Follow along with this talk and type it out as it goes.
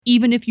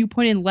even if you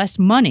put in less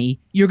money,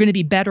 you're going to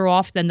be better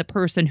off than the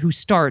person who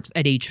starts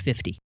at age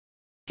 50.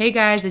 Hey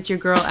guys, it's your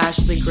girl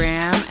Ashley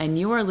Graham, and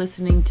you are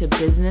listening to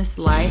Business,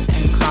 Life,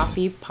 and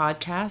Coffee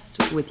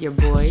podcast with your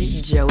boy,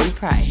 Joey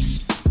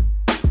Price.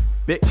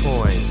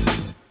 Bitcoin,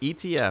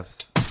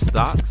 ETFs,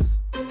 stocks,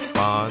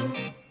 bonds,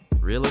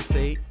 real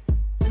estate,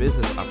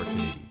 business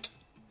opportunities.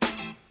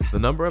 The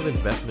number of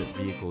investment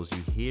vehicles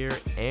you hear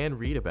and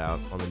read about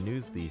on the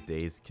news these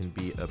days can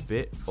be a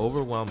bit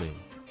overwhelming.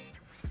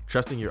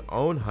 Trusting your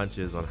own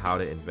hunches on how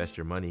to invest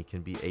your money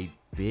can be a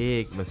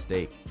big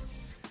mistake.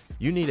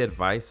 You need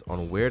advice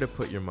on where to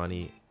put your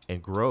money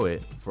and grow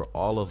it for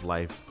all of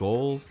life's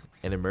goals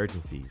and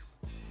emergencies.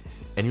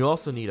 And you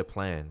also need a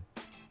plan.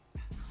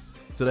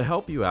 So to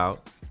help you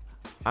out,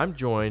 I'm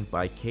joined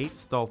by Kate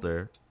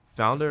Stalter,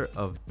 founder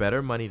of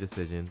Better Money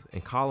Decisions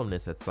and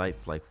columnist at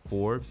sites like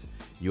Forbes,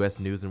 US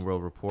News and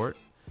World Report,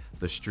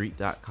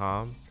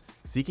 TheStreet.com,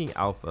 Seeking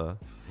Alpha.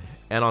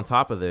 And on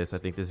top of this, I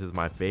think this is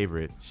my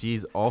favorite,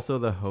 she's also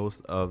the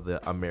host of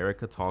the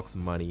America Talks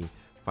Money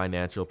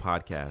financial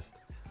podcast.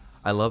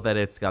 I love that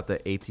it's got the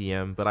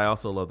ATM, but I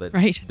also love that,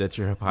 that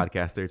you're a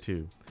podcaster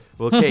too.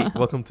 Well, Kate,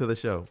 welcome to the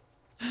show.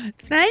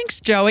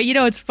 Thanks, Joey. You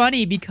know, it's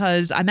funny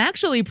because I'm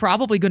actually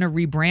probably going to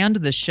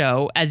rebrand the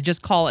show as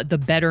just call it the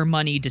Better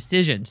Money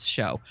Decisions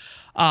show.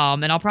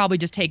 And I'll probably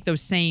just take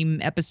those same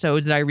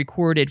episodes that I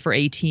recorded for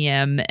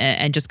ATM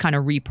and just kind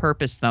of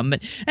repurpose them.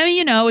 But I mean,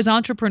 you know, as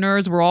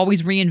entrepreneurs, we're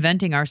always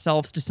reinventing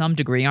ourselves to some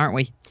degree, aren't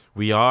we?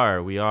 We are.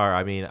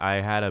 I mean,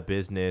 I had a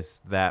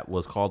business that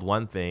was called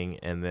one thing,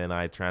 and then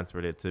I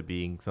transferred it to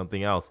being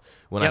something else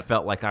when I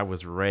felt like I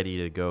was ready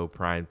to go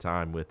prime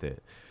time with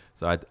it.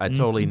 So I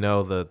totally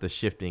know the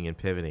shifting and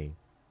pivoting.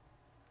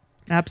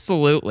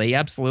 Absolutely.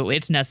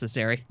 It's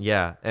necessary.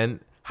 Yeah. And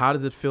how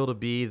does it feel to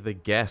be the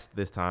guest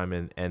this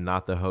time and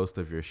not the host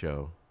of your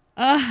show?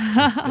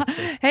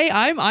 Hey,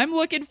 I'm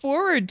looking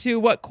forward to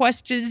what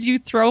questions you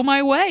throw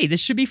my way. This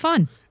should be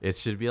fun. It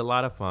should be a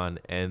lot of fun.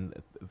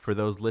 And for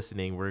those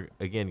listening, we're,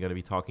 again, going to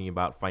be talking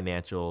about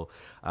financial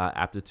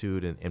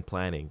aptitude and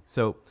planning.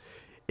 So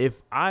if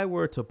I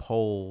were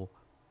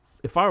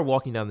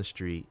walking down the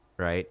street,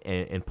 right,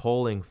 and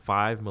polling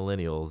 5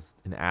 millennials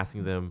and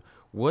asking them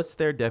what's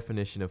their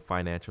definition of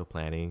financial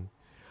planning,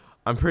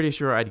 I'm pretty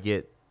sure I'd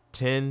get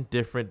 10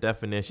 different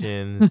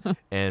definitions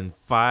and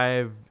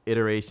 5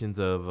 iterations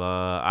of,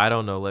 I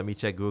don't know, let me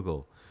check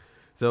Google.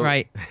 So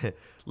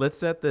let's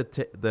set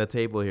the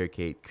table here,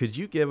 Kate. Could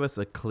you give us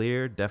a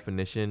clear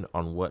definition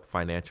on what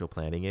financial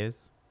planning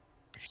is?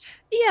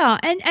 Yeah,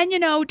 and you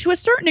know, to a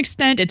certain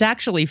extent, it's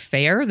actually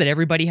fair that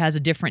everybody has a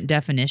different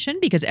definition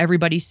because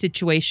everybody's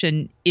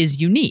situation is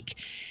unique.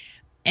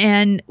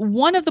 And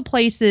one of the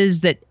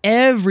places that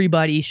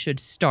everybody should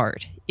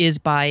start is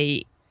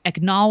by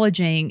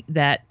acknowledging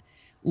that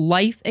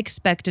life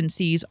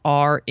expectancies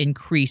are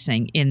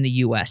increasing in the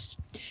U.S.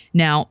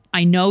 Now,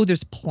 I know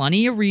there's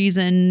plenty of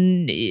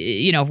reason,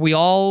 you know, we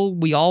all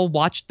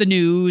watch the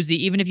news,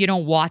 even if you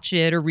don't watch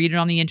it or read it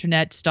on the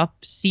internet, stuff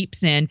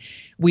seeps in.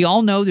 We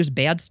all know there's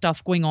bad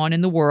stuff going on in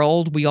the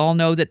world. We all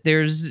know that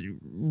there's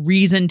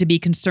reason to be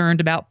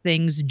concerned about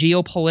things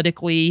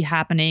geopolitically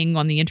happening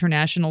on the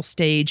international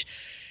stage.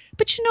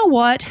 But you know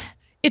what?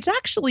 It's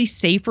actually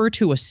safer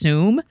to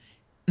assume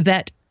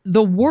that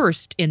the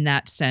worst in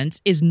that sense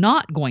is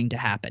not going to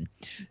happen.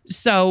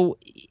 So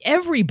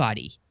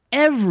everybody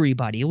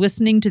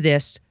listening to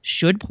this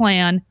should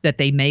plan that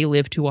they may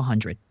live to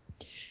 100.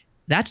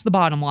 That's the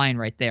bottom line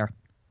right there.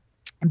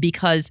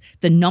 Because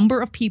the number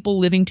of people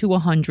living to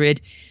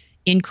 100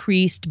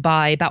 increased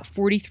by about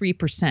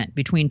 43%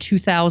 between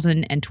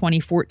 2000 and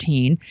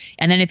 2014.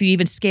 And then if you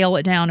even scale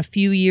it down a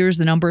few years,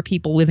 the number of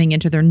people living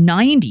into their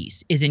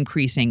 90s is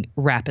increasing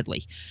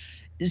rapidly.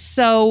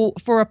 So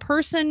for a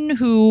person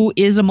who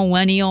is a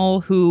millennial,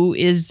 who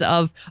is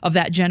of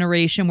that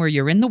generation where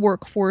you're in the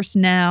workforce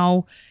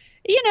now,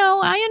 you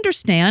know, I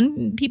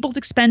understand people's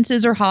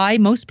expenses are high.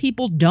 Most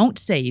people don't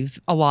save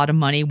a lot of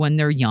money when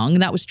they're young.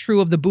 That was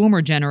true of the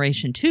boomer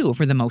generation, too,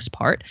 for the most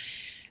part.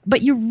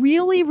 But you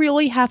really,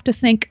 really have to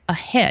think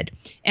ahead.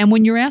 And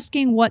when you're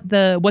asking what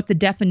the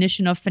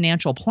definition of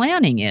financial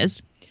planning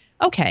is,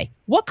 okay,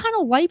 what kind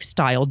of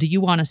lifestyle do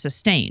you want to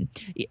sustain?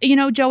 You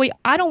know, Joey,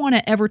 I don't want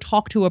to ever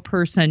talk to a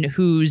person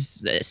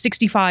who's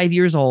 65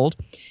 years old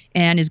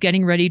and is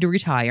getting ready to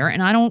retire.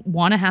 And I don't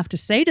want to have to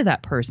say to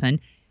that person,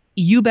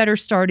 you better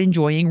start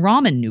enjoying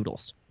ramen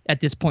noodles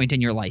at this point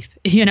in your life.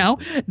 You know,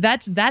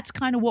 that's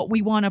kind of what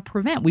we want to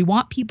prevent. We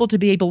want people to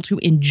be able to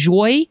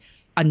enjoy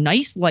a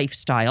nice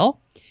lifestyle,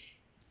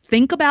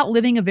 think about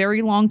living a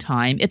very long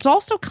time. It's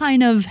also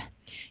kind of,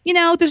 you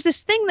know, there's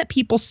this thing that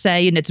people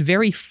say, and it's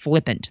very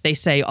flippant. They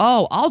say,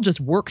 oh, I'll just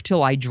work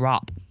till I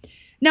drop.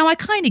 Now, I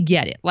kind of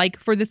get it. Like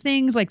for the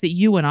things like that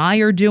you and I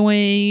are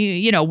doing,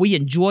 you know, we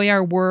enjoy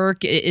our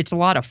work. It's a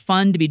lot of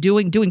fun to be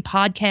doing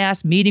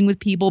podcasts, meeting with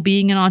people,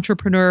 being an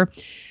entrepreneur.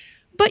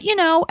 But, you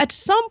know, at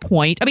some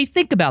point, I mean,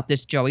 think about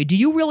this, Joey. Do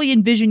you really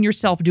envision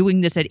yourself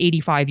doing this at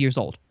 85 years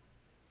old?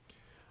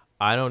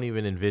 I don't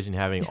even envision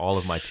having all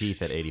of my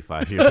teeth at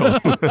 85 years old.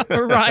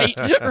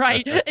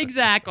 Right,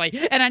 exactly.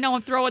 And I know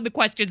I'm throwing the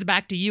questions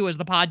back to you as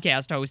the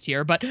podcast host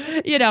here, but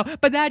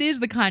but that is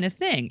the kind of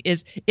thing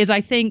is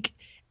I think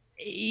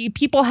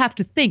people have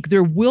to think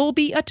there will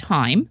be a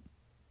time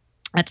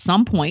at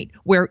some point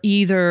where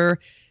either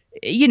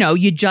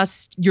you're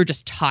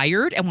just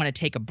tired and want to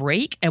take a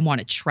break and want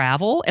to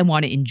travel and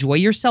want to enjoy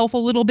yourself a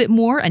little bit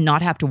more and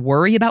not have to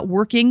worry about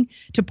working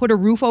to put a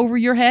roof over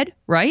your head,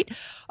 right?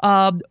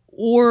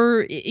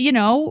 Or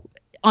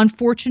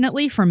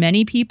unfortunately for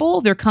many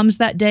people, there comes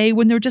that day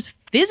when they're just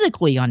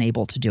physically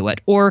unable to do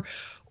it, or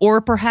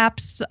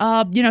perhaps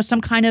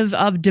some kind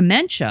of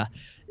dementia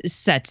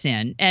sets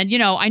in. And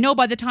I know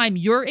by the time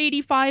you're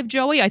 85,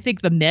 Joey, I think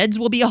the meds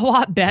will be a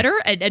lot better,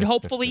 and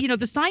hopefully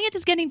the science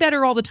is getting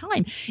better all the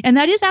time. And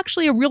that is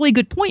actually a really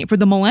good point for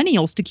the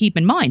millennials to keep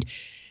in mind.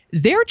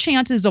 Their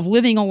chances of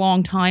living a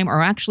long time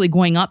are actually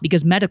going up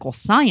because medical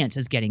science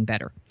is getting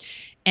better.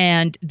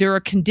 And there are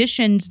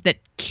conditions that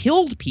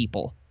killed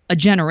people a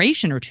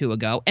generation or two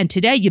ago, and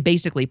today you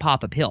basically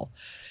pop a pill.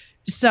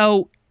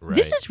 So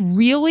This is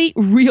really,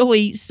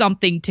 really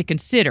something to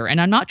consider.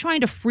 And I'm not trying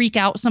to freak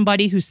out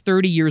somebody who's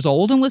 30 years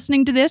old and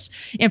listening to this.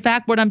 In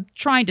fact, what I'm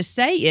trying to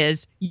say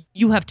is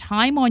you have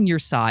time on your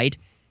side.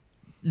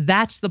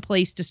 That's the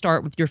place to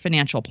start with your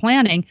financial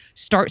planning.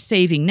 Start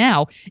saving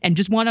now. And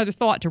just one other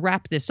thought to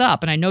wrap this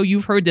up. And I know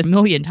you've heard this a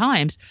million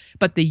times,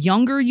 but the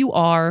younger you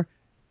are,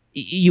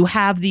 you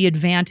have the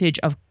advantage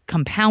of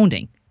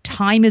compounding.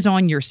 Time is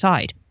on your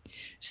side.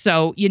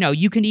 So,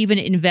 you can even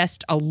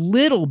invest a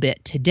little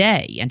bit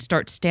today and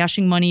start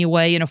stashing money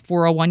away in a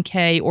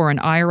 401k or an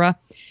IRA.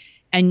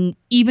 And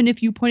even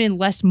if you put in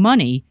less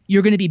money,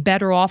 you're going to be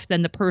better off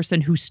than the person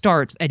who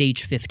starts at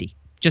age 50,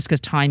 just because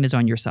time is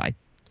on your side.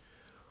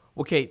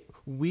 Well, Kate,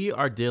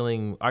 our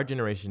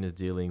generation is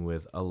dealing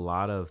with a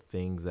lot of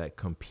things that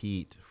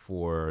compete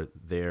for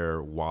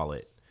their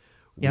wallet.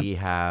 Yep. We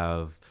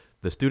have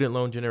the student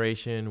loan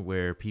generation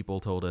where people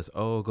told us,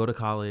 oh, go to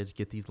college,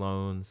 get these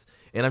loans.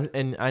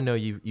 And I know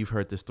you've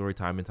heard this story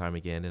time and time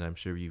again, and I'm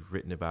sure you've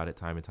written about it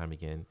time and time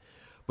again.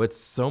 But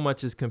so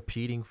much is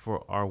competing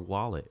for our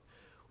wallet.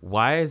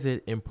 Why is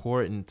it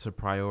important to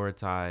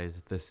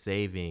prioritize the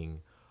saving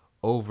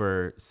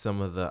over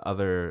some of the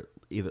other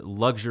either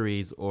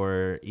luxuries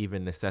or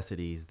even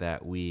necessities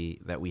that we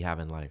have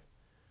in life?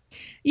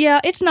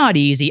 Yeah, it's not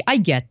easy. I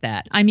get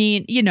that. I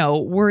mean,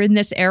 we're in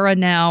this era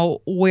now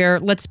where,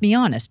 let's be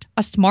honest,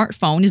 a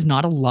smartphone is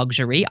not a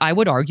luxury. I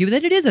would argue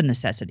that it is a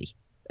necessity.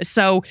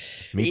 So,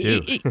 me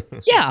too.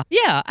 Yeah.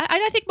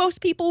 I think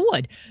most people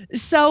would.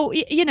 So,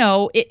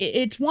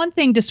 it's one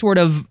thing to sort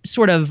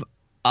of,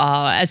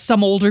 as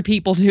some older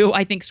people do,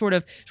 I think sort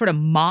of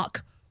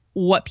mock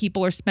what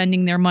people are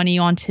spending their money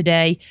on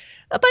today.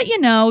 But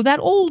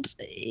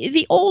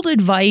the old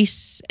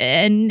advice,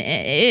 and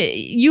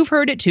you've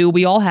heard it too.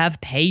 We all have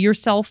pay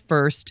yourself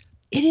first.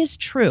 It is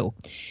true.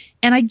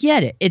 And I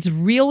get it. It's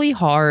really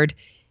hard.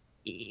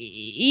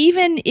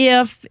 Even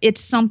if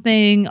it's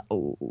something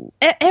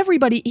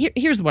everybody,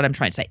 here's what I'm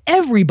trying to say.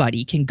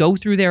 Everybody can go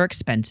through their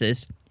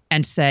expenses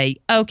and say,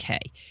 okay,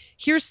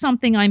 here's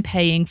something I'm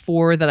paying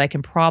for that I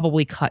can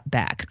probably cut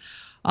back.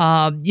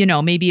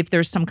 Maybe if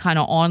there's some kind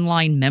of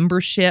online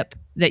membership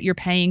that you're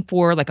paying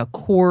for, like a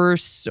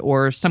course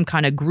or some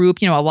kind of group,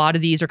 a lot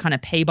of these are kind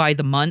of pay by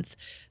the month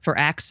for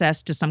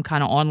access to some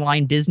kind of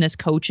online business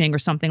coaching or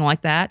something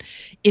like that.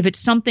 If it's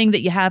something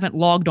that you haven't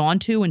logged on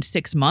to in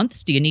 6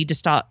 months, do you need to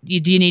stop?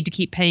 Do you need to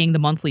keep paying the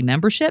monthly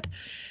membership?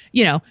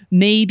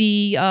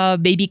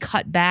 Maybe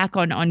cut back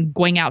on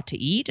going out to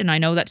eat. And I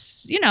know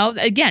that's,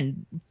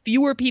 again,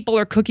 fewer people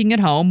are cooking at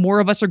home. More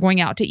of us are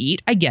going out to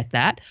eat. I get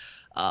that.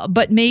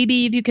 But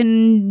maybe if you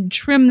can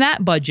trim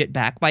that budget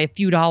back by a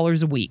few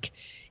dollars a week.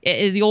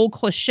 The old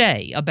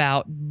cliche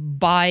about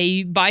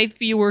buy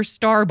fewer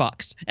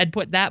Starbucks and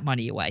put that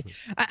money away.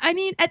 I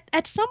mean,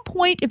 at some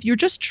point, if you're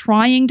just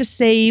trying to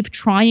save,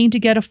 trying to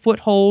get a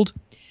foothold,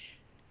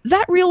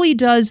 that really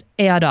does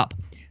add up.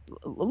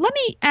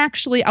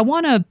 I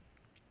want to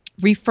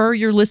refer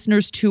your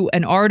listeners to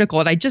an article.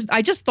 And I just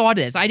thought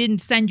of this. I didn't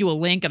send you a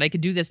link, and I could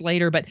do this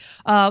later, but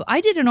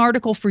I did an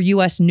article for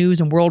U.S.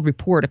 News and World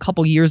Report a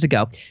couple years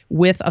ago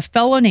with a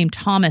fellow named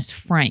Thomas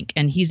Frank,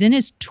 and he's in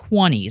his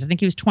 20s. I think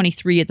he was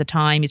 23 at the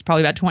time. He's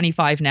probably about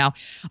 25 now.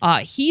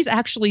 He's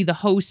actually the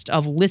host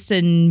of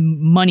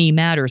Listen Money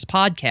Matters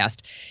podcast.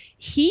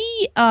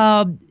 He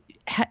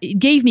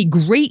gave me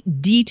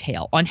great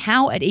detail on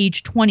how at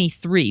age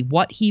 23,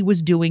 what he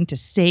was doing to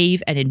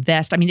save and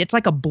invest. I mean, it's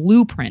like a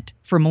blueprint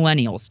for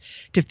millennials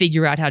to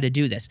figure out how to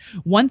do this.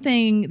 One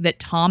thing that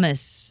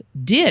Thomas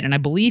did, and I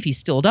believe he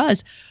still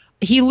does,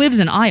 he lives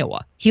in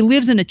Iowa. He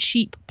lives in a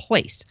cheap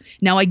place.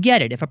 Now, I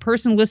get it. If a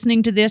person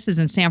listening to this is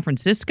in San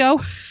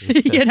Francisco,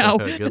 Good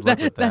luck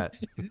with that.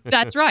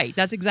 That's right.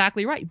 That's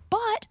exactly right.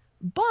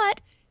 But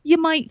you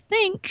might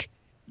think,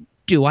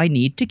 do I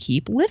need to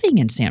keep living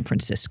in San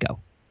Francisco?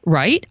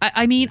 right?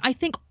 I mean, I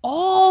think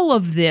all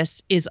of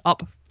this is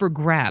up for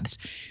grabs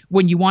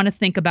when you want to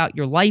think about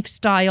your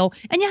lifestyle,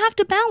 and you have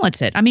to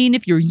balance it. I mean,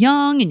 if you're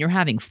young and you're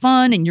having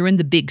fun and you're in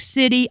the big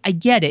city, I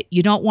get it.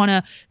 You don't want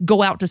to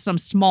go out to some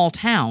small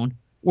town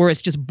where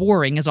it's just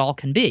boring as all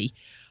can be.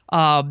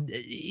 Um,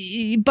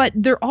 but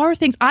there are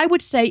things, I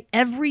would say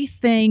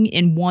everything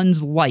in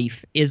one's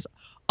life is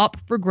up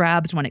for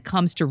grabs when it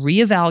comes to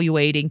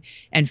reevaluating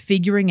and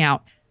figuring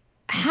out,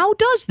 how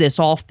does this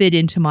all fit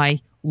into my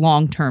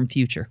long-term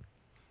future?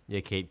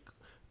 Yeah, Kate,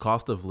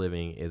 cost of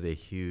living is a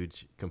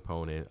huge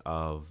component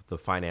of the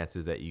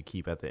finances that you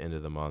keep at the end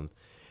of the month.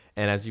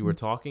 And as you were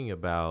talking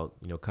about,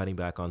 cutting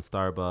back on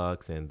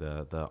Starbucks and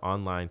the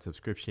online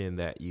subscription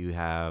that you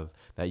have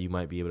that you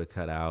might be able to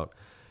cut out,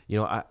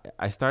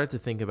 I started to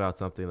think about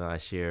something that I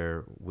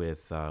share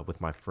with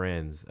my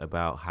friends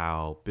about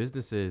how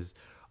businesses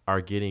are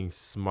getting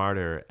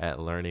smarter at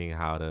learning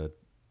how to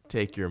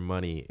take your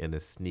money in a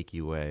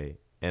sneaky way.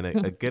 And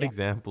a good Yeah.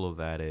 example of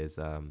that is,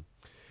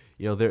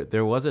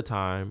 there was a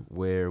time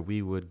where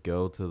we would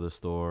go to the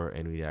store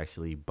and we'd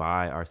actually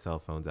buy our cell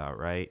phones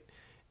outright,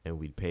 and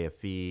we'd pay a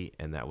fee,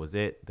 and that was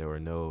it. There were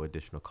no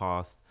additional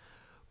costs.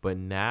 But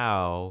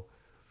now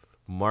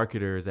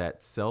marketers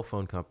at cell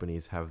phone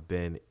companies have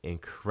been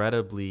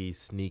incredibly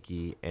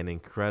sneaky and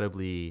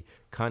incredibly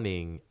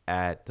cunning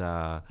at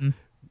Mm.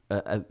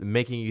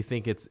 making you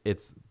think it's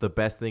the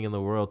best thing in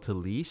the world to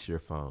lease your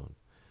phone.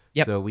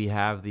 Yep. So we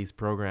have these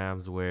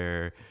programs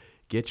where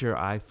get your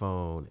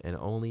iPhone and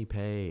only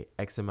pay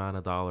X amount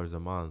of dollars a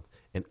month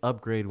and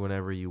upgrade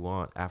whenever you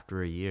want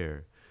after a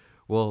year.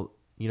 Well,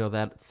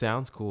 that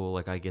sounds cool.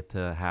 Like I get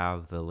to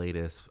have the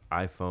latest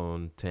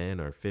iPhone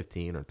 10 or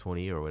 15 or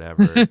 20 or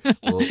whatever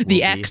will The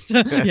be. X.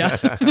 Yeah.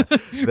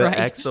 The Right.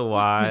 X, the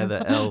Y, Yeah. the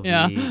LV,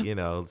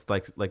 Yeah. it's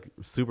like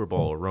Super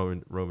Bowl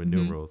Roman Hmm.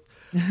 numerals.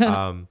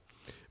 Um,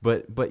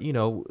 but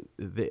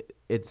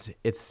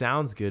it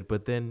sounds good,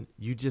 but then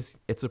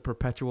it's a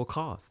perpetual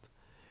cost.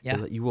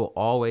 Yeah. You will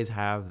always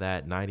have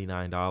that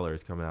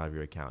 $99 coming out of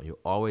your account. You'll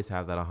always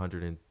have that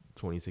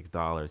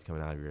 $126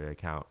 coming out of your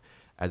account,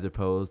 as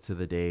opposed to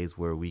the days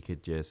where we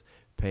could just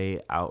pay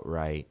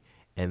outright,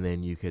 and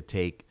then you could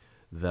take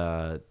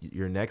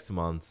your next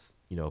month's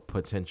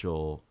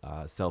potential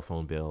cell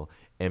phone bill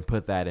and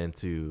put that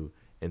into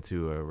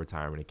a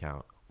retirement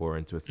account or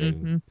into a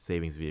savings Hmm.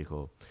 savings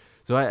vehicle.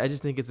 So I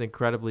just think it's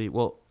incredibly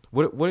well.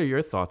 What are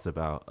your thoughts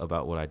about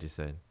what I just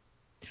said?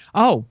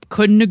 Oh,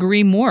 couldn't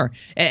agree more.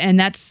 And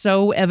that's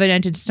so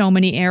evident in so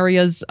many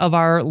areas of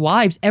our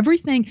lives.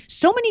 Everything,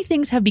 so many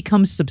things have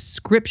become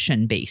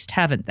subscription based,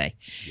 haven't they?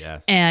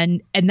 Yes.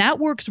 And that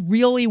works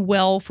really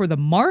well for the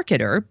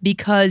marketer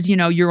because,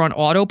 you're on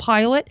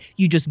autopilot.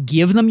 You just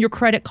give them your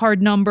credit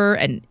card number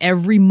and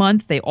every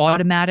month they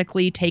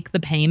automatically take the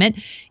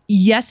payment.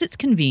 Yes, it's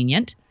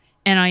convenient.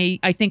 And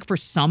I think for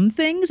some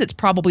things, it's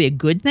probably a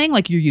good thing,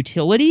 like your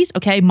utilities.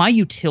 Okay, my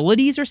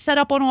utilities are set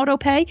up on auto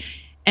pay.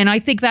 And I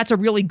think that's a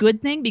really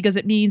good thing because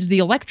it means the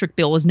electric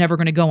bill is never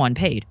going to go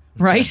unpaid,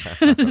 right?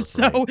 Right.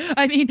 So,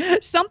 I mean,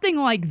 something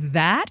like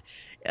that,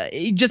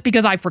 just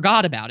because I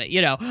forgot about it,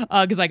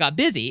 because I got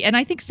busy. And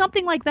I think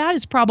something like that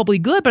is probably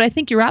good. But I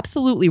think you're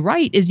absolutely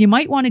right, is you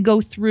might want to go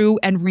through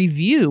and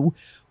review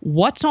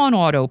what's on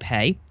auto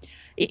pay.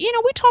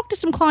 We talked to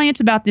some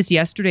clients about this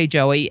yesterday,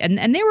 Joey,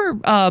 and they were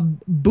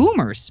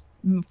boomers,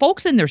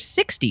 folks in their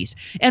 60s.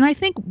 And I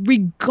think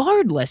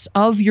regardless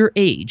of your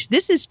age,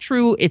 this is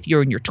true if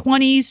you're in your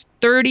 20s,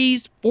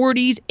 30s,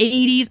 40s,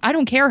 80s, I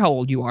don't care how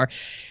old you are,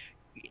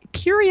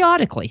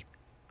 periodically,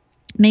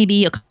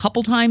 maybe a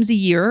couple times a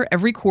year,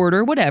 every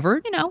quarter,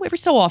 whatever, every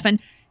so often,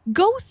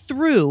 go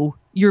through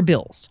your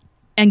bills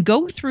and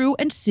go through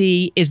and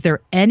see, is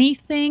there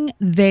anything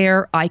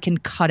there I can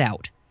cut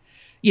out?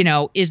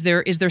 Is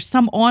there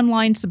some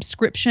online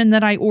subscription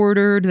that I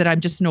ordered that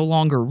I'm just no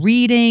longer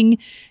reading?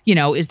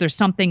 Is there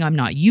something I'm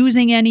not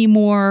using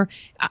anymore?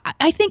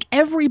 I think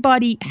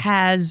everybody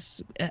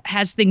has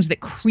things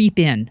that creep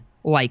in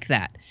like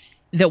that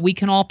we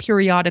can all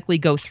periodically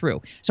go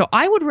through. So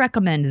I would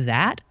recommend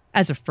that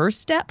as a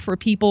first step for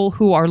people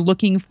who are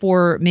looking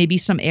for maybe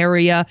some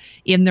area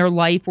in their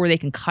life where they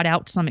can cut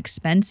out some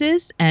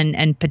expenses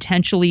and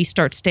potentially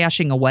start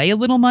stashing away a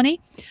little money.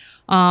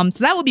 So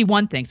that would be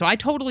one thing. So I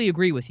totally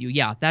agree with you.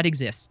 Yeah, that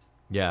exists.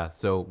 Yeah,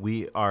 so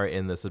we are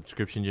in the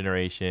subscription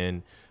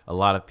generation. A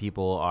lot of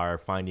people are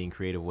finding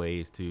creative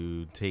ways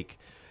to take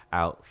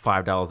out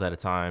 $5 at a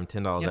time,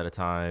 $10 Yep. at a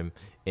time,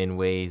 in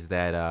ways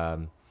that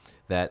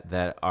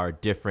are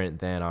different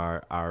than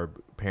our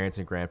parents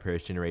and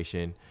grandparents'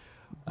 generation.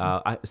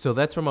 So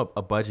that's from a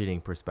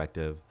budgeting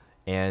perspective.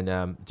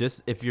 And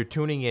just if you're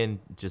tuning in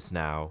just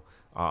now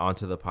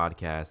onto the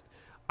podcast,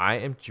 I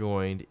am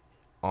joined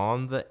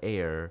on the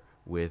air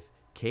with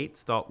Kate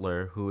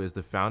Stoltler, who is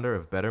the founder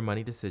of Better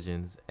Money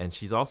Decisions, and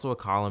she's also a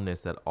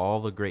columnist at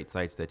all the great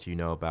sites that you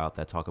know about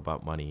that talk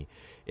about money.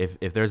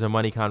 If there's a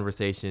money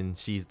conversation,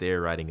 she's there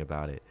writing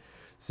about it.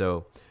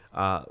 So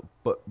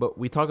But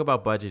we talk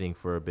about budgeting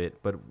for a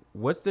bit. But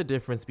what's the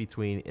difference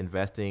between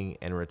investing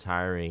and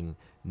retiring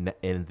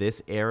in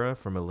this era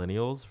for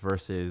millennials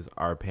versus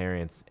our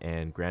parents'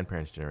 and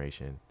grandparents'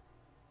 generation?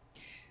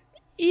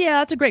 Yeah,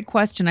 that's a great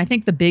question. I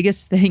think the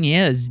biggest thing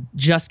is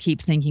just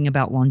keep thinking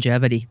about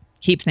longevity.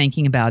 Keep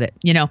thinking about it.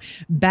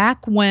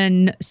 Back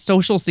when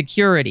Social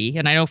Security,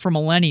 and I know for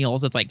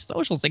millennials, it's like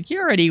Social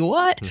Security,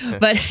 what?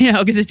 But,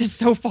 because it's just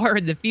so far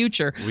in the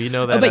future. We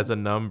know that But as a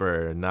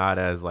number, not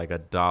as like a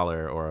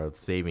dollar or a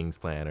savings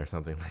plan or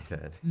something like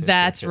that.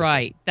 that's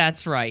right.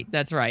 That's right.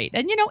 That's right.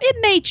 And, it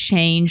may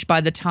change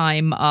by the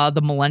time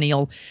the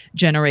millennial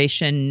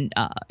generation,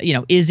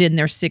 is in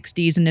their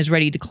 60s and is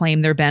ready to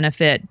claim their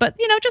benefit. But,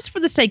 just for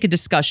the sake of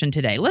discussion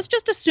today, let's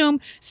just assume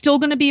still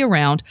going to be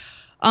around.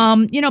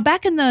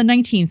 Back in the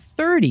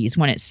 1930s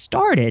when it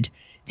started,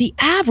 the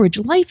average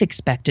life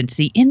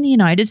expectancy in the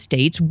United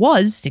States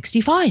was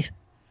 65.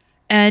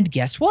 And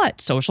guess what?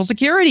 Social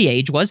Security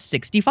age was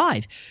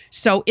 65.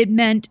 So it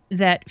meant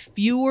that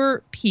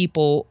fewer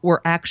people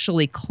were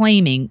actually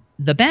claiming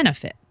the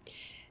benefit.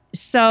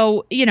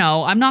 So,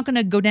 I'm not going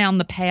to go down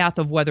the path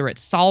of whether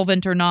it's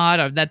solvent or not,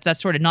 or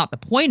that's sort of not the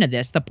point of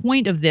this. The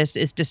point of this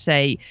is to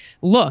say,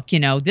 look,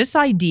 this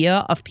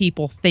idea of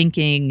people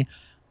thinking,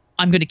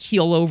 I'm going to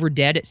keel over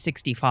dead at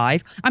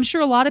 65. I'm sure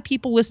a lot of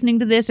people listening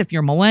to this, if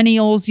you're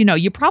millennials,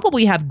 you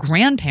probably have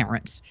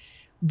grandparents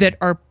that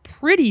are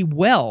pretty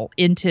well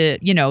into,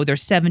 their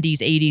 70s,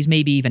 80s,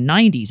 maybe even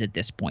 90s at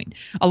this point.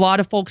 A lot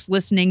of folks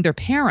listening, their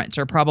parents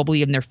are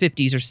probably in their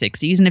 50s or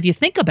 60s. And if you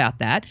think about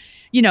that,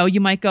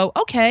 you might go,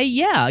 okay,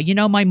 yeah,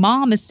 my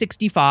mom is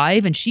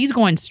 65 and she's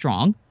going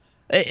strong.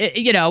 So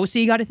you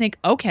got to think,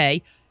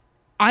 okay,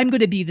 I'm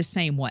going to be the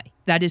same way.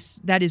 That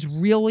is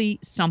really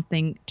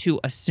something to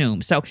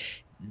assume. So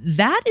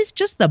that is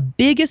just the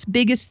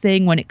biggest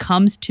thing when it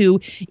comes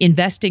to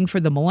investing for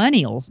the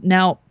millennials.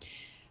 Now,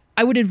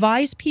 I would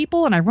advise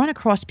people, and I run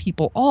across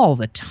people all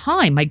the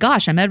time. My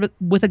gosh, I met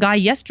with a guy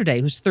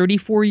yesterday who's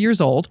 34 years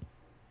old,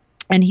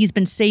 and he's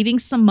been saving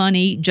some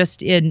money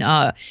just in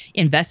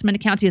investment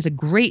accounts. He has a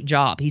great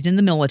job. He's in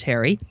the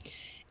military,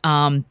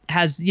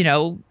 has,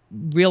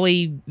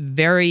 really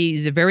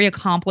he's a very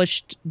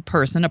accomplished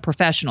person, a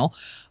professional,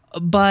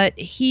 but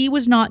he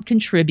was not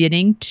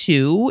contributing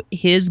to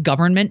his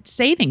government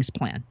savings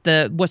plan,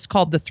 what's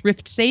called the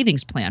thrift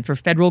savings plan for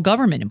federal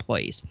government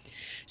employees.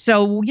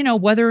 So,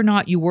 whether or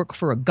not you work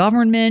for a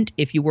government,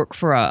 if you work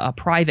for a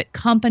private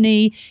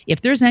company, if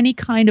there's any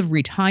kind of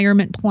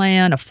retirement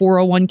plan, a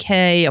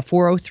 401k, a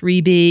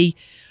 403b,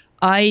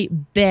 I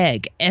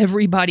beg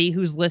everybody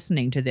who's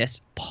listening to this,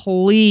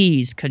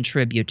 please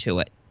contribute to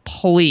it.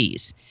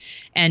 Please.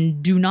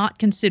 And do not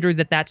consider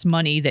that that's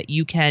money that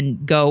you can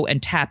go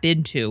and tap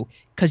into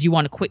because you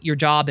want to quit your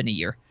job in a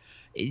year.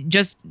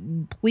 Just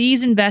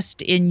please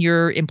invest in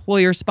your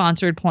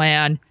employer-sponsored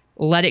plan.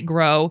 Let it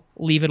grow.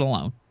 Leave it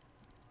alone.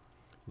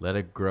 Let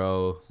it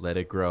grow. Let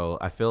it grow.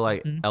 I feel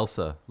like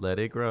Elsa. Let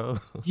it grow.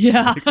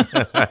 Yeah,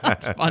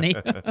 that's funny.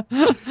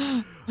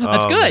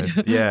 That's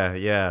good. Man.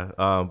 Yeah.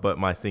 But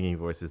my singing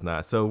voice is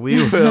not. So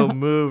we will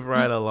move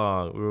right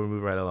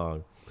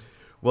along.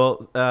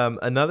 Well,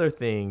 another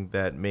thing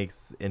that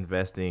makes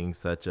investing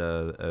such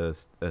a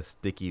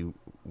sticky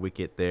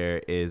wicket there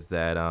is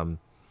that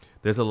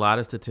there's a lot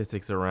of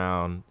statistics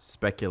around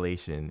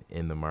speculation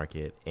in the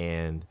market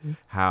and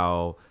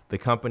how the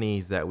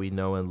companies that we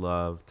know and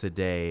love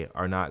today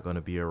are not going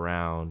to be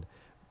around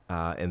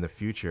in the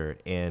future,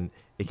 and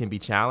it can be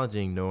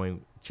challenging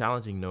knowing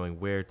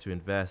where to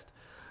invest.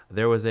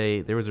 There was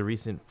a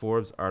recent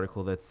Forbes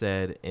article that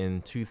said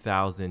in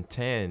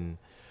 2010.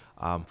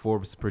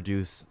 Forbes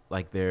produced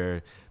like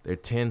their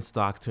 10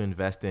 stocks to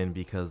invest in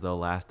because they'll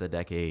last a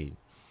decade.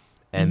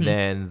 And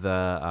then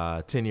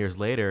the 10 years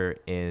later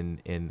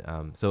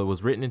so it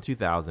was written in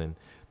 2000,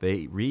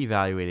 they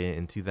reevaluated it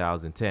in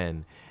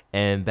 2010,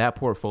 and that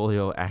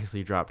portfolio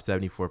actually dropped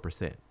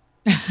 74%.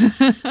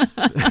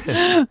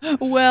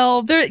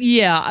 Well,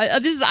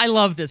 I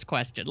love this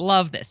question.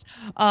 Love this.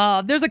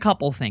 There's a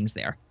couple things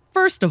there.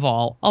 First of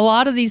all, a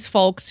lot of these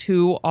folks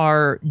who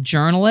are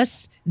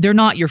journalists, they're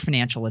not your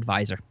financial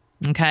advisor.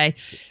 Okay.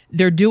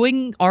 They're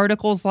doing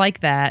articles like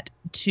that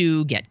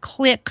to get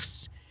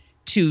clicks,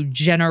 to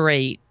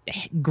generate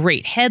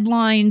great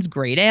headlines,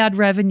 great ad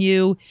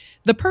revenue.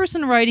 The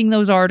person writing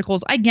those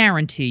articles, I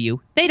guarantee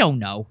you, they don't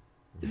know.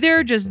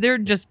 They're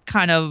just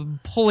kind of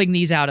pulling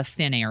these out of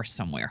thin air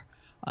somewhere,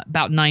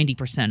 about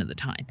 90% of the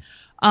time.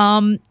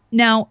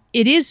 Now,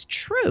 it is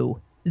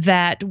true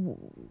that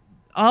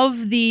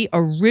of the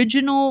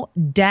original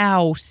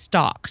Dow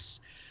stocks,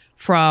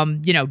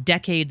 from,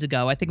 decades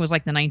ago. I think it was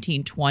like the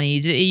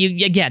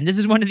 1920s. Again, this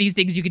is one of these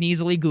things you can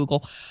easily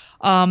Google.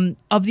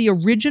 Of the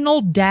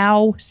original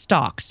Dow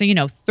stocks,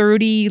 so,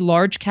 30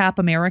 large cap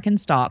American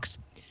stocks,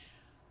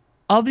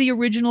 of the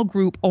original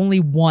group, only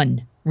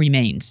one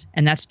remains,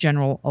 and that's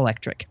General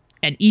Electric.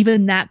 And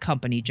even that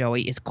company,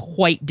 Joey, is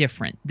quite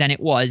different than it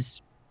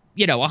was,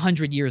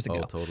 100 years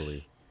ago. Oh,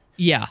 totally.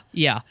 Yeah.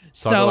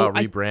 Talk about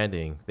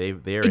rebranding. They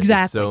are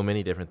into so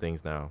many different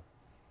things now.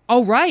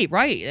 Oh, right,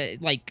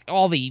 right. Like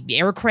all the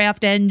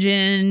aircraft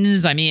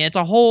engines. I mean, it's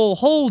a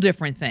whole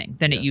different thing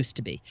than it Yes. used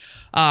to be.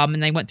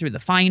 And they went through the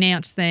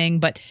finance thing,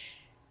 but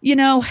you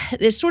know,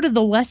 it's sort of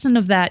the lesson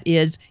of that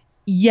is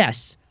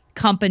yes,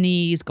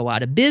 companies go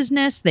out of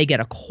business, they get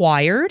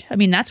acquired. I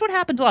mean, that's what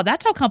happens a lot.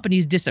 That's how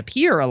companies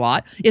disappear a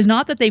lot, is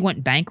not that they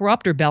went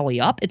bankrupt or belly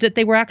up, it's that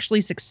they were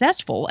actually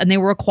successful and they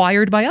were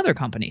acquired by other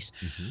companies.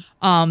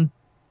 Um,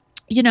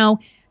 you know,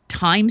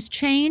 times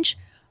change.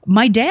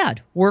 My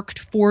dad worked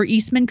for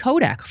Eastman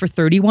Kodak for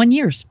 31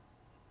 years.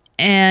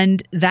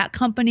 And that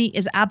company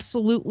is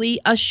absolutely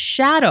a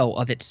shadow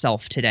of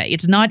itself today.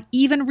 It's not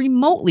even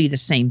remotely the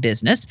same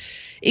business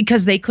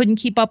because they couldn't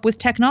keep up with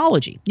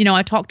technology. You know,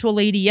 I talked to a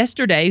lady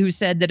yesterday who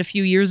said that a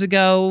few years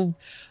ago,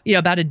 you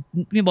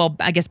know,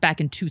 I guess back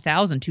in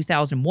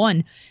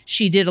 2001,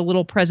 she did a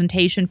little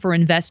presentation for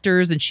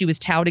investors and she was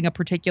touting a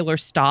particular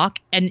stock.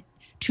 And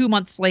 2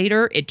 months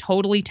later, it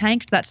totally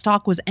tanked. That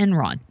stock was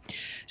Enron.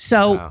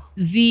 So Wow.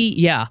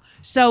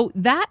 so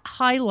that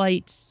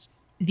highlights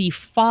the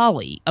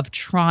folly of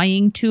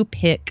trying to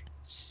pick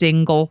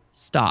single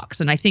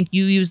stocks. And I think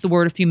you used the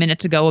word a few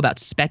minutes ago about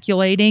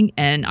speculating,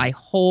 and I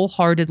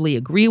wholeheartedly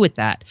agree with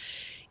that.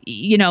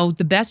 You know,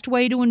 the best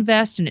way to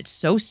invest, and it's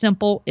so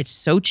simple, it's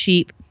so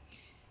cheap.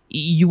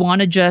 You want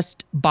to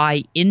just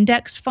buy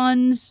index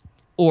funds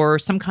or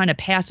some kind of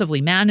passively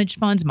managed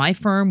funds. My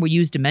firm, we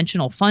use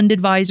Dimensional Fund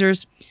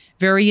Advisors,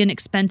 very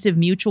inexpensive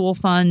mutual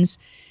funds.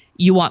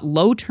 You want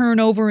low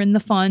turnover in the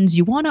funds.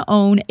 You want to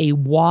own a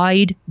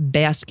wide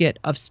basket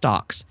of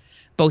stocks,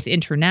 both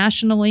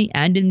internationally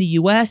and in the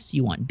US.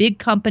 You want big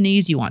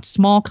companies. You want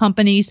small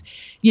companies.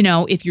 You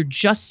know, if you're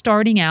just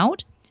starting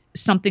out,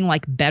 something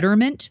like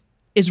Betterment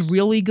is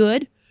really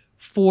good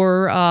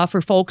for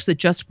folks that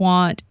just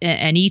want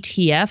an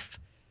ETF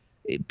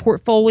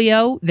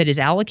portfolio that is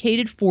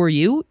allocated for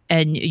you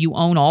and you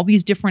own all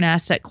these different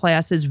asset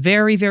classes.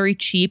 Very, very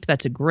cheap.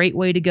 That's a great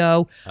way to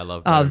go. I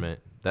love Betterment.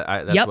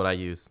 That's Yep. what I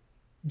use.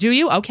 Do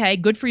you? Okay,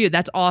 good for you.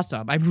 That's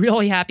awesome. I'm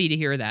really happy to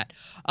hear that.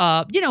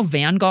 You know,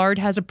 Vanguard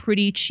has a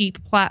pretty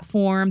cheap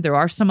platform. There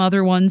are some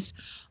other ones.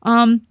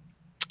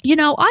 You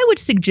know, I would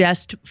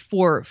suggest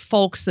for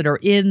folks that are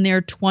in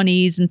their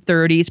 20s and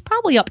 30s,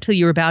 probably up till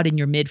you're about in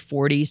your mid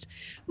 40s,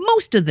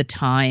 most of the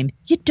time,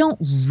 you don't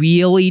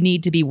really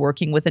need to be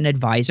working with an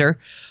advisor.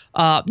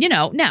 You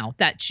know, now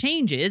that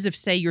changes if,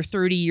 say, you're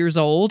 30 years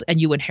old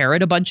and you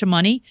inherit a bunch of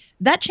money,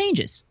 that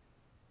changes.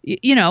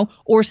 You know,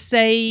 or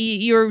say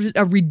you're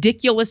a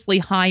ridiculously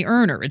high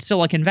earner in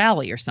Silicon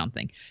Valley or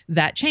something,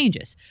 that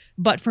changes.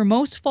 But for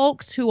most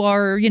folks who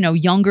are, you know,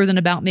 younger than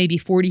about maybe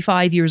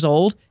 45 years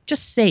old,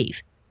 just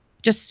save.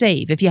 Just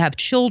save. If you have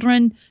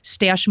children,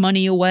 stash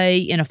money away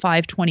in a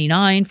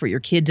 529 for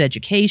your kids'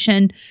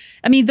 education.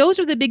 I mean, those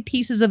are the big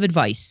pieces of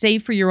advice.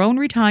 Save for your own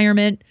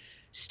retirement,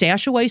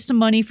 stash away some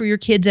money for your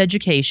kids'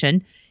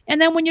 education. And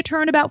then when you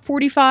turn about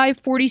 45,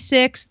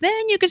 46,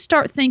 then you can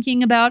start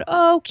thinking about,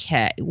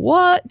 okay,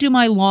 what do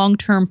my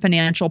long-term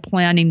financial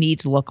planning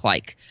needs look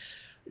like?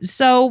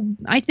 So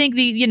I think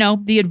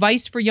the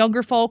advice for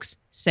younger folks,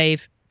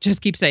 save.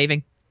 Just keep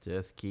saving.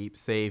 Just keep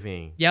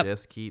saving. Yep.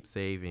 Just keep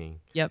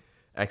saving. Yep.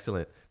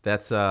 Excellent.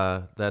 That's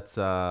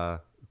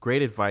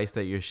great advice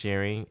that you're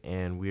sharing,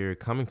 and we're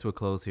coming to a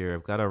close here.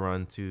 I've got to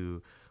run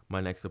to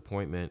my next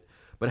appointment.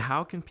 But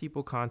how can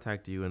people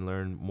contact you and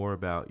learn more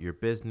about your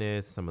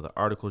business, some of the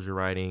articles you're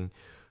writing?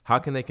 How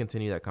can they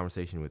continue that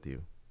conversation with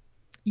you?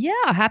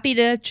 Yeah, happy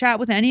to chat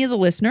with any of the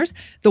listeners.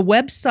 The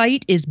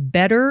website is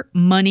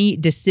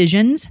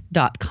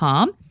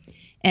bettermoneydecisions.com.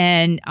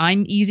 And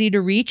I'm easy to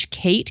reach,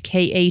 Kate,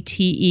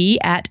 Kate,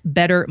 at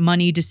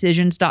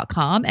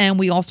bettermoneydecisions.com. And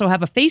we also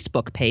have a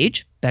Facebook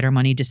page, Better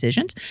Money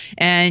Decisions.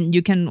 And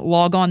you can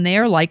log on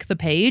there, like the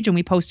page, and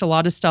we post a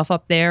lot of stuff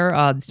up there,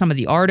 some of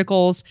the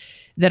articles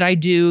that I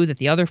do, that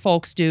the other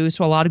folks do.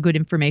 So a lot of good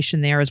information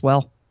there as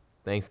well.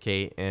 Thanks,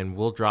 Kate. And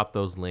we'll drop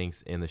those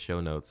links in the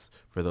show notes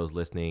for those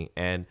listening.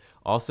 And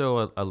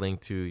also a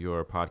link to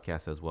your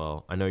podcast as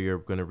well. I know you're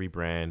going to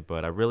rebrand,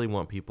 but I really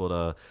want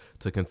people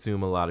to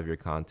consume a lot of your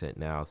content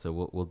now.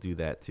 So we'll do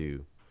that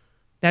too.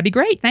 That'd be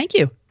great. Thank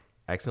you.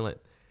 Excellent.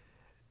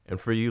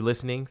 And for you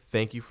listening,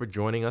 thank you for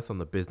joining us on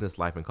the Business,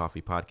 Life, and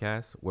Coffee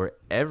podcast, where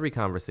every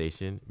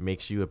conversation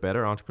makes you a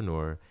better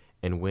entrepreneur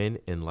and win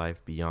in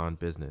life beyond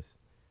business.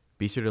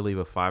 Be sure to leave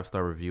a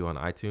 5-star review on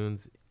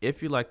iTunes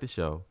if you like the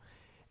show.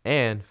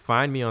 And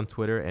find me on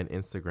Twitter and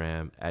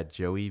Instagram at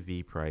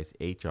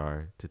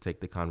JoeyVPriceHR to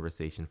take the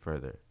conversation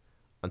further.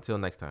 Until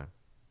next time.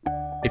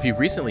 If you've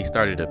recently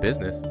started a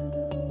business,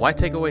 why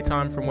take away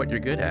time from what you're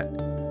good at,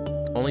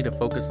 only to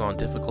focus on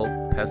difficult,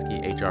 pesky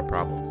HR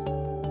problems?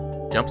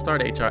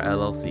 Jumpstart HR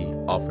LLC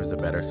offers a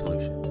better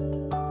solution.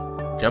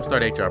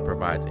 Jumpstart HR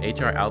provides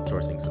HR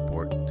outsourcing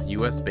support to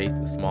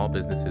U.S.-based small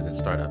businesses and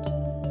startups,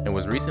 and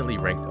was recently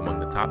ranked among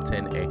the top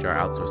 10 HR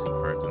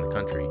outsourcing firms in the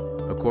country,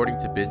 according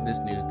to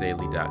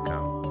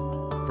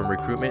BusinessNewsDaily.com. From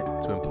recruitment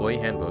to employee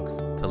handbooks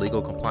to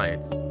legal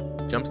compliance,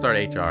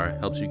 Jumpstart HR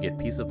helps you get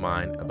peace of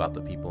mind about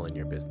the people in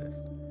your business.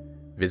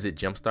 Visit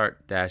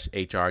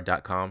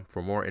jumpstart-hr.com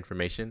for more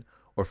information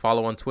or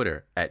follow on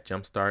Twitter at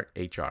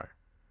JumpstartHR.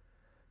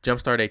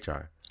 Jumpstart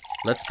HR.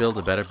 Let's build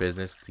a better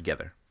business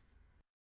together.